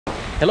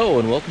Hello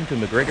and welcome to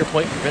MacGregor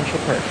Point Provincial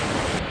Park.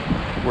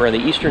 We're on the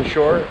eastern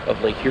shore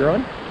of Lake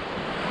Huron,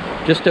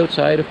 just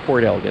outside of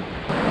Port Elgin.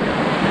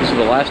 This is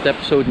the last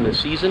episode in the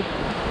season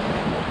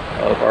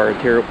of our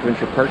Ontario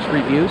Provincial Parks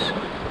reviews.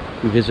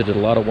 We visited a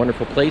lot of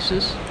wonderful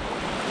places,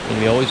 and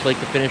we always like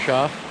to finish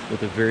off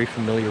with a very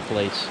familiar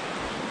place.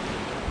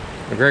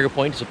 MacGregor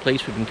Point is a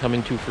place we've been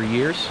coming to for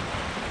years,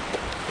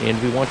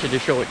 and we wanted to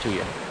show it to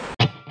you.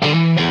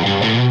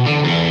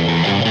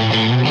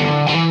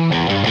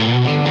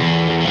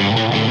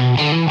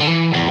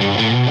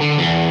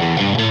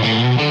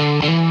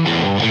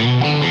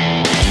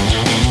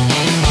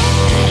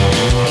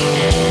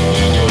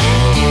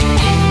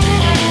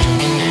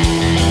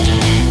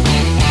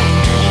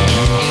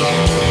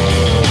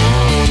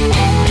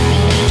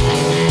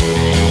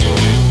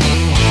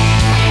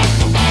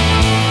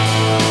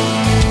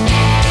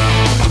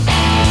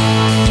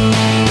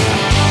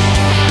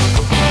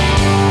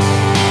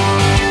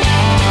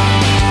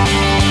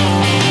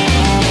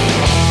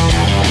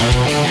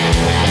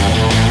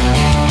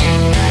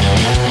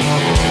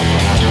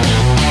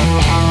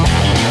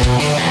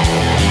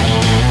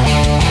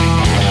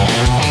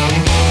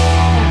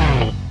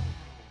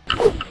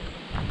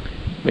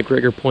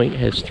 MacGregor Point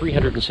has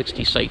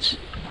 360 sites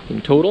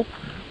in total,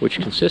 which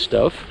consist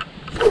of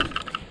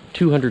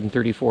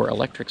 234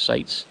 electric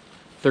sites,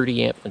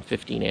 30 amp and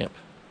 15 amp.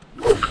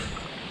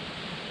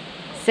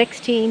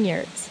 16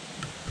 yurts.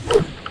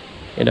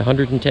 And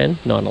 110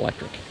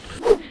 non-electric.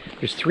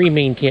 There's 3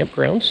 main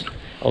campgrounds,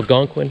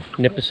 Algonquin,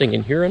 Nipissing,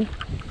 and Huron,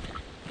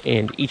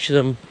 and each of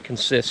them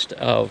consist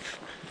of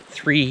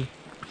 3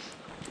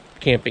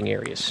 camping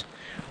areas.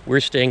 We're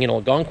staying in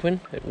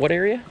Algonquin. At what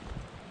area?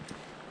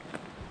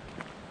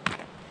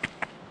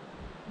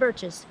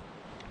 Birches.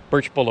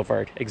 Birch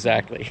Boulevard,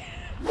 exactly.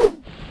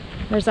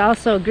 There's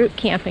also a group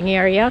camping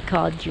area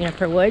called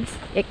Juniper Woods.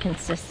 It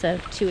consists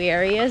of 2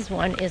 areas.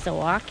 One is a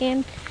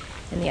walk-in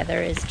and the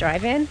other is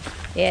drive-in.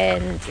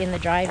 And in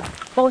the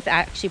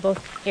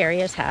both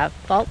areas have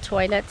vault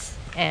toilets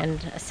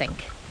and a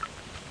sink.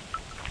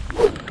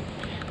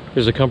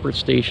 There's a comfort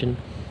station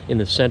in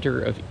the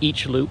center of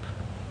each loop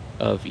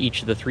of each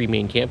of the 3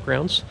 main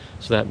campgrounds.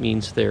 So that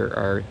means there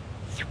are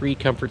 3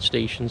 comfort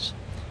stations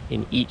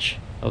in each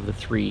of the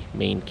 3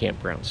 main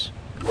campgrounds.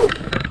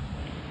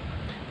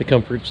 The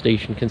comfort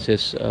station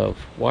consists of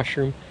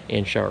washroom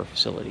and shower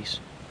facilities.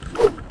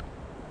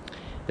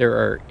 There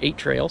are 8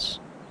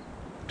 trails,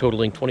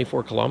 totaling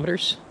 24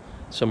 kilometers.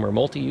 Some are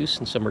multi-use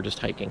and some are just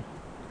hiking.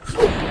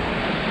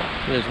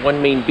 There's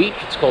one main beach,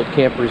 it's called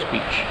Campers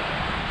Beach.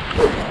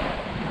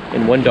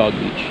 And 1 dog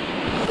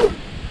beach.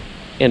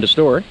 And a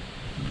store.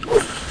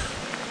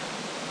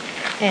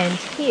 And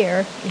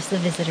here is the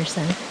visitor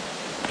center.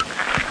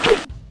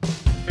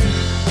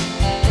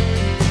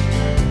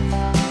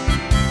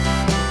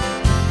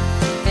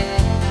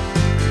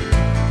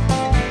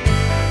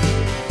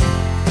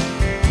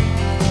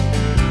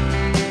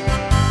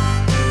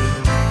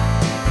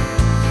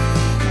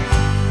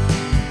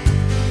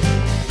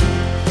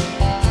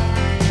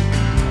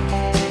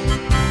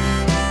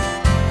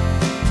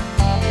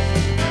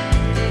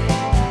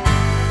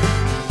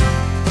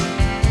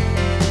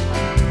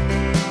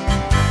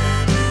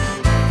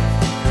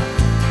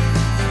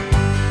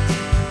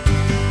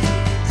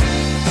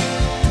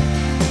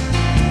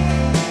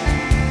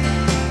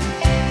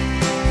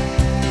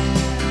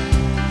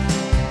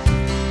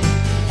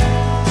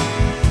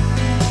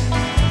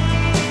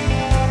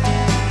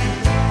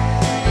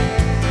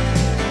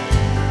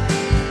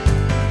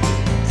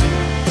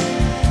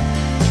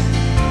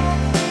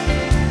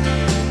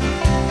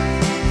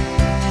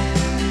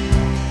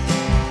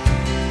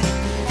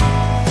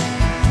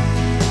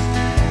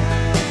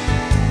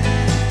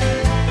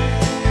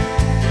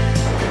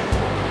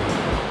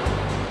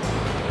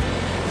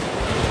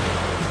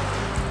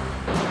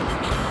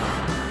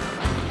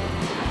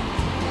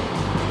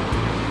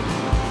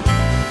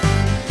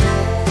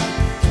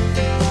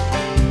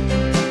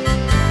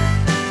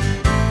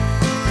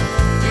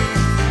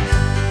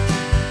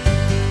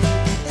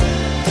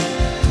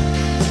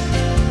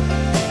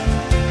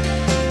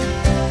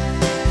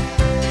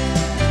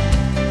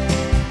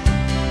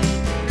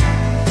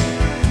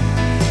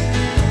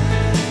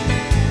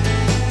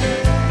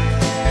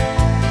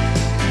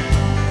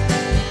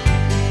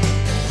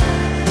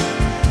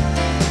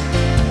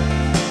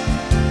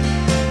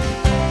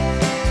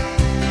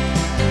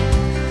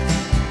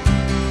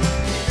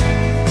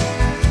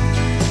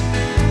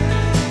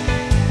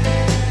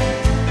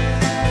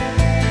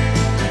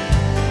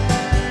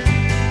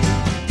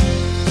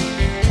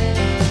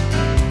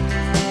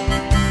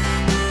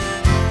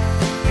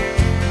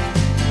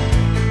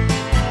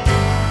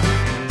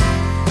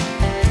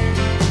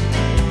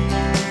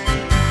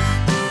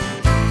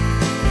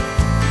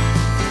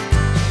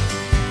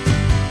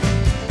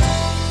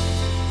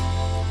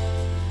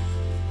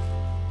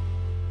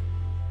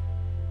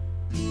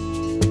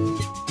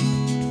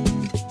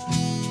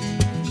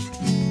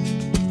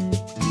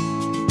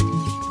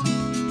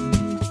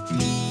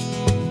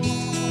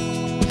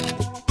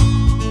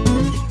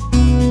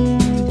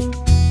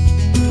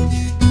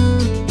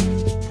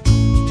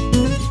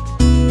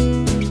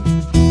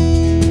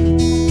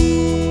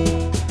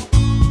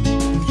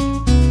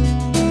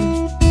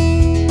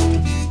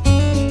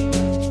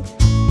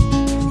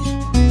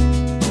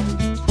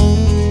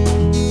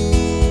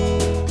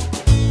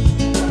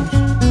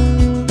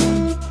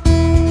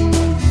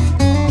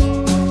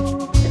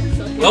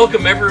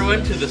 Welcome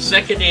everyone to the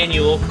second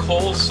annual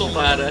Cole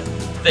Salada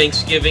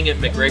Thanksgiving at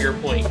MacGregor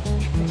Point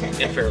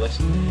in Fairless.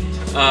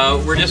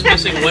 We're just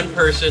missing one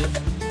person.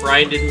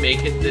 Brian didn't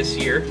make it this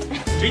year.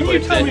 Didn't you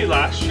tell me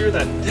last year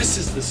that this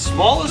is the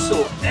smallest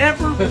it'll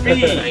ever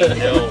be? I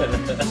know.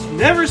 It's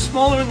never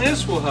smaller than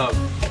this. We'll have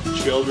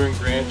children,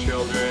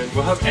 grandchildren.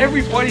 We'll have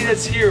everybody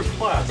that's here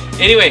plus.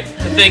 Anyway,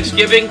 to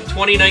Thanksgiving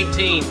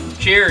 2019.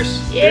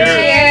 Cheers.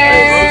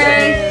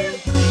 Cheers.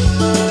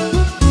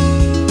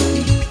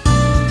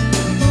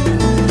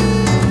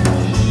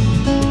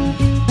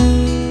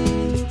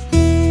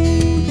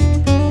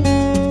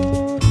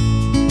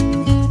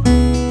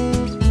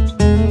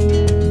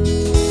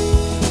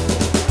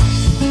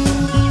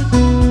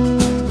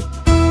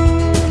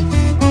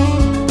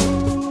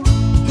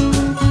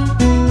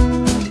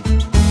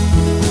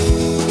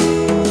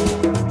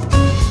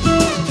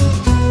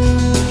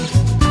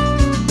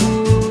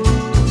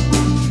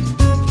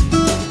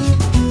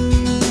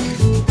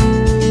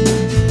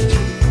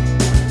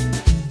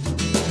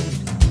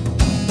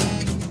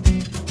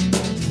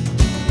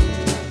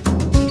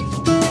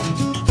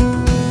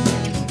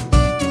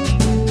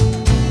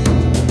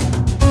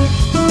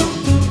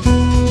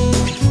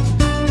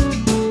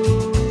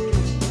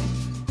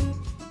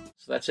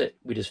 That's it.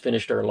 We just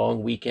finished our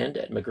long weekend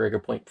at MacGregor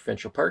Point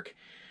Provincial Park.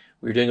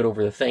 We were doing it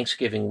over the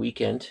Thanksgiving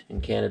weekend in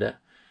Canada,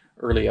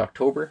 early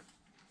October.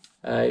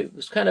 It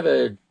was kind of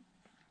a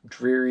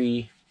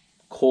dreary,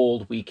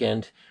 cold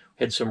weekend.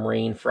 Had some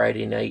rain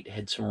Friday night,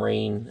 had some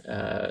rain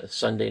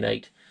Sunday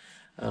night.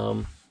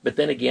 But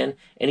then again,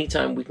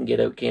 anytime we can get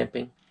out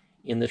camping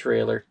in the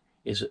trailer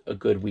is a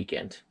good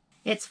weekend.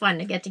 It's fun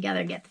to get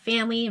together, get the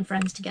family and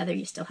friends together.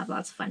 You still have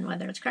lots of fun,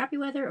 whether it's crappy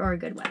weather or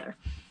good weather.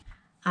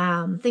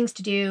 Things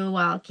to do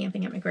while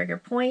camping at MacGregor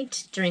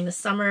Point during the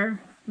summer,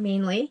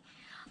 mainly.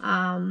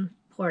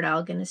 Port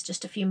Elgin is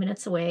just a few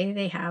minutes away.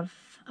 They have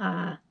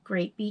a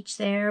great beach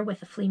there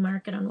with a flea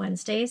market on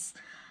Wednesdays.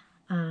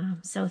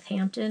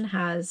 Southampton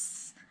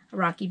has a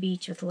rocky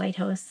beach with a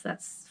lighthouse.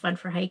 That's fun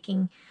for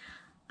hiking.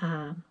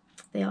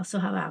 They also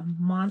have a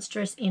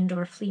monstrous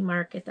indoor flea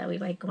market that we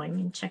like going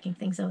and checking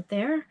things out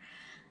there.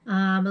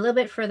 A little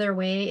bit further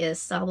away is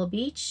Sauble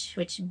Beach,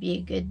 which would be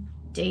a good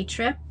day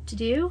trip to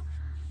do.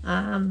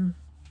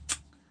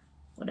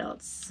 What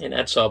else? And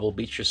at Sauble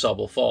Beach or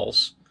Sauble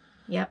Falls.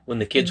 Yep. When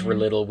the kids were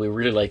little, we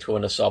really liked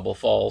going to Sauble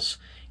Falls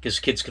because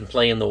kids can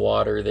play in the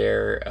water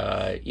there,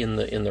 in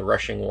the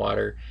rushing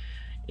water,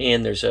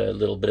 and there's a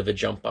little bit of a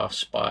jump off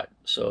spot,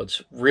 so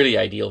it's really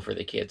ideal for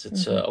the kids.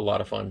 It's a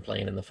lot of fun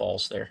playing in the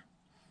falls there.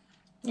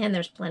 And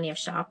there's plenty of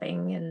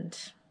shopping and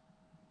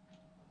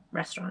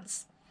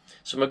restaurants.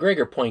 So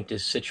MacGregor Point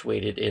is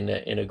situated in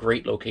a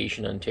great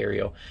location in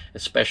Ontario,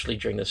 especially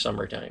during the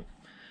summertime.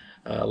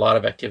 A lot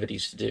of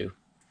activities to do.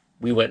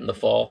 We went in the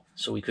fall,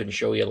 so we couldn't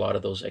show you a lot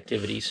of those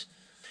activities.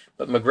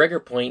 But MacGregor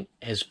Point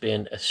has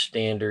been a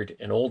standard,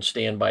 an old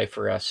standby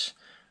for us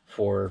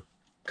for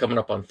coming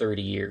up on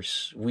 30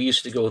 years. We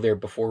used to go there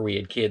before we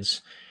had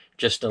kids,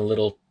 just in a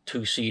little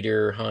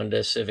two-seater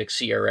Honda Civic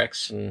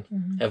CRX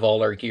and have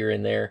all our gear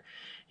in there.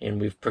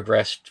 And we've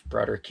progressed,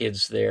 brought our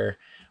kids there,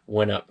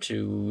 went up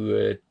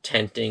to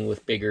tenting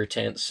with bigger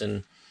tents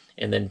and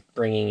then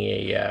bringing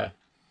a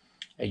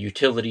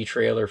utility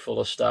trailer full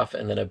of stuff,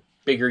 and then a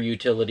bigger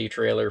utility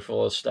trailer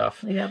full of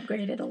stuff. We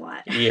upgraded a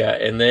lot. Yeah,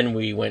 and then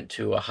we went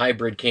to a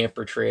hybrid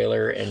camper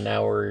trailer, and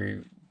now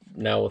we're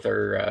with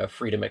our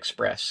Freedom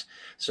Express.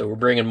 So we're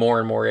bringing more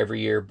and more every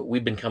year, but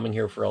we've been coming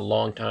here for a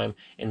long time,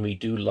 and we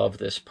do love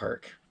this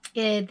park.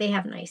 They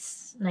have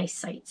nice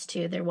sites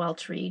too. They're well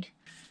treed.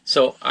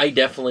 So I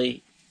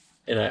definitely,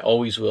 and I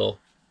always will,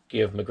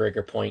 give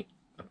MacGregor Point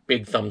a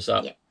big thumbs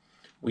up. Yeah.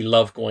 We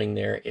love going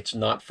there. It's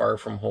not far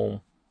from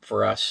home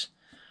for us.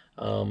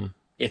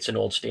 It's an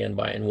old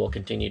standby, and we'll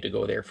continue to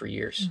go there for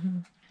years.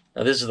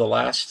 Now, this is the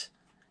last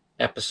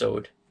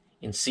episode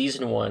in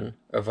Season 1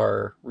 of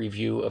our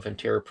review of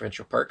Ontario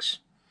Provincial Parks.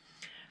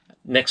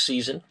 Next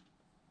season,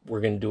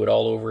 we're going to do it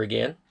all over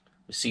again.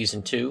 With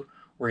Season 2,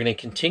 we're going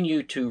to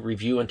continue to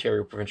review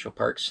Ontario Provincial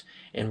Parks,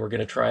 and we're going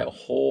to try a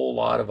whole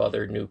lot of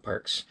other new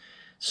parks.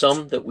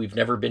 Some that we've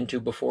never been to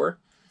before,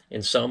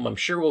 and some, I'm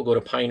sure we'll go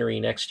to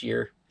Pinery next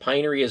year.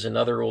 Pinery is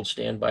another old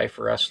standby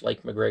for us,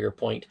 like MacGregor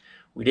Point.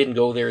 We didn't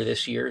go there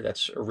this year.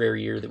 That's a rare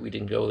year that we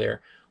didn't go there.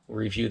 We'll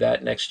review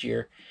that next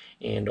year,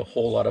 and a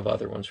whole lot of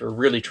other ones. We're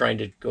really trying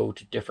to go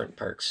to different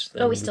parks.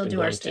 But we still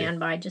do our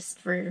standby just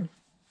for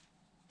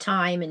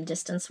time and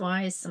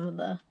distance-wise. Some of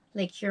the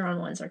Lake Huron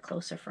ones are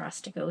closer for us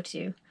to go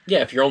to. Yeah,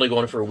 if you're only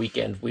going for a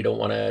weekend, we don't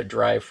want to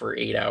drive for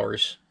 8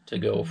 hours to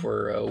go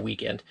for a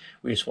weekend.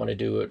 We just want to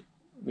do it,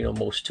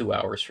 most 2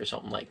 hours for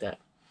something like that.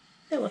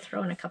 Yeah, we'll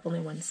throw in a couple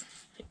new ones.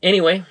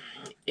 Anyway,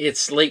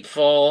 it's late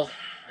fall,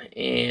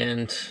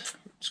 and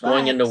it's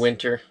going into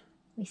winter.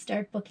 We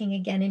start booking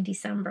again in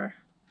December.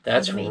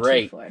 That's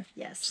right.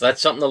 Yes. So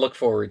that's something to look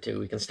forward to.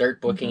 We can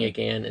start booking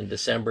again in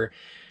December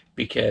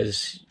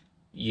because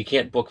you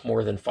can't book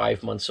more than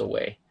 5 months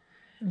away.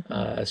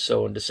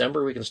 So in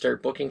December, we can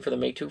start booking for the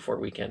May 2-4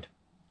 weekend.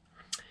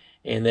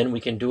 and then we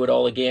can do it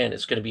all again.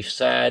 It's going to be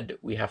sad.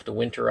 We have to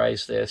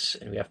winterize this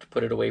and we have to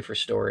put it away for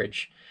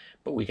storage,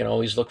 but we can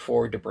always look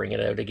forward to bringing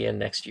it out again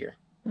next year.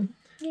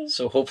 Mm-hmm.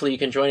 So hopefully you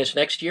can join us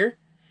next year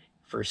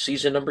for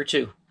season number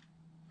 2.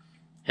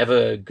 Have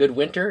a good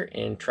winter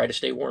and try to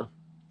stay warm.